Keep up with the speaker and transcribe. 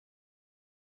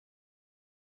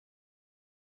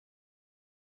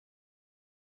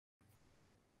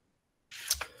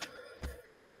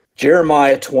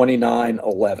Jeremiah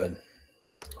 29:11.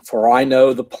 For I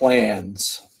know the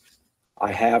plans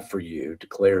I have for you,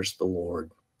 declares the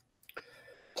Lord.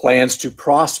 Plans to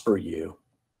prosper you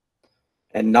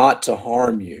and not to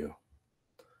harm you.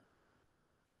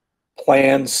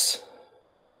 Plans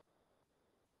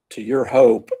to your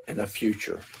hope and a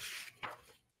future.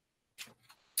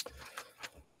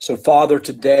 So, Father,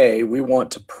 today we want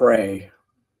to pray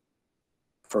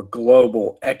for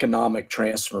global economic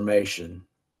transformation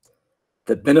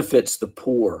that benefits the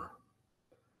poor,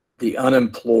 the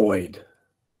unemployed,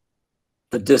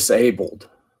 the disabled,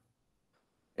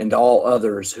 and all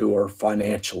others who are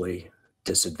financially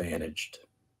disadvantaged.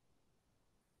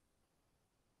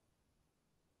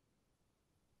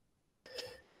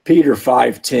 Peter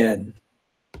 5:10,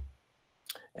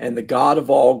 and the God of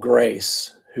all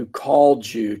grace, who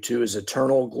called you to his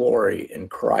eternal glory in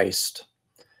Christ,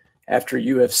 after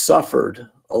you have suffered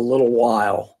a little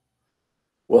while,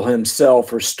 will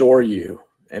himself restore you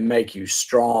and make you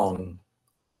strong,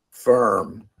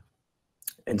 firm,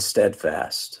 and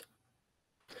steadfast.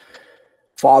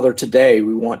 Father, today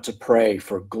we want to pray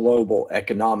for global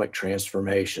economic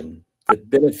transformation that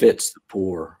benefits the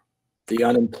poor, the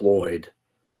unemployed,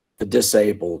 the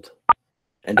disabled,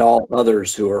 and all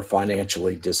others who are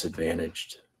financially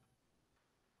disadvantaged.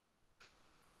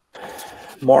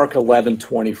 Mark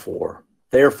 11:24.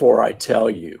 Therefore I tell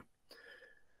you,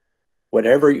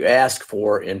 whatever you ask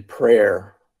for in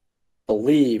prayer,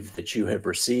 believe that you have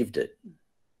received it,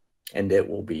 and it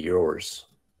will be yours.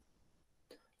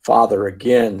 Father,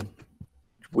 again,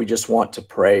 we just want to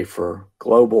pray for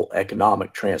global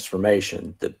economic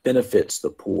transformation that benefits the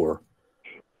poor,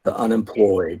 the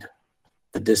unemployed,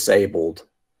 the disabled,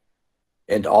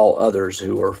 and all others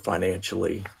who are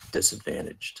financially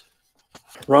disadvantaged.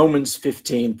 Romans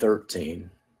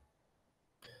 15:13.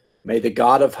 May the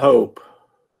God of hope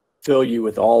fill you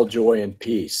with all joy and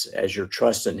peace as you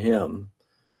trust in him,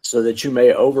 so that you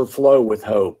may overflow with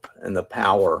hope and the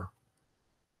power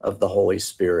of the Holy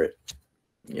Spirit.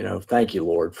 Thank you,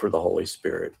 Lord, for the Holy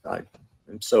Spirit. I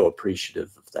am so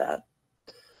appreciative of that.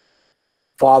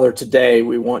 Father, today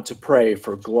we want to pray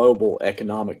for global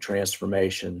economic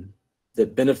transformation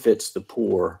that benefits the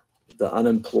poor, the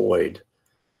unemployed,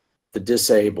 the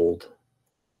disabled,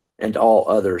 and all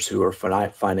others who are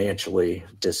financially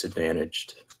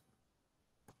disadvantaged.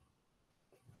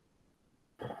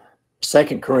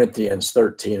 2 Corinthians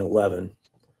 13:11.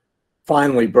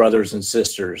 Finally, brothers and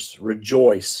sisters,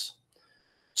 rejoice,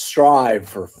 strive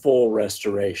for full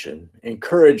restoration,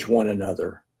 encourage one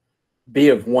another, be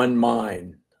of one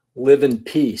mind, live in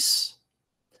peace,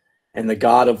 and the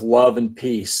God of love and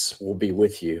peace will be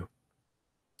with you.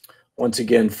 Once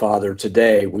again, Father,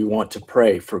 today we want to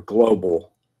pray for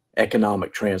global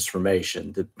economic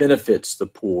transformation that benefits the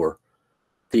poor,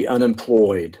 the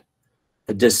unemployed,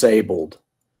 the disabled,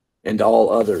 and all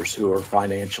others who are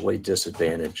financially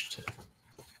disadvantaged.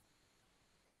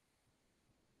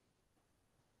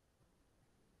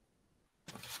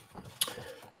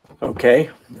 Okay,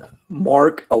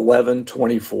 Mark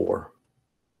 11:24.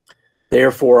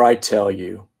 Therefore I tell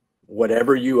you,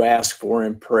 whatever you ask for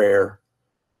in prayer,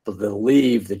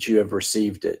 believe that you have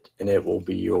received it, and it will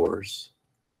be yours.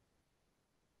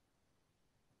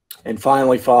 And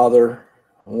finally, Father,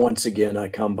 once again I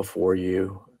come before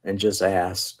you and just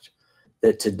ask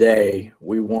that today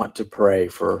we want to pray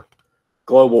for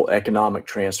global economic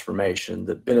transformation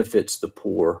that benefits the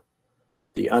poor,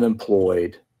 the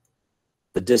unemployed,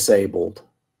 the disabled,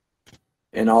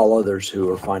 and all others who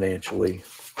are financially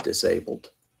disabled.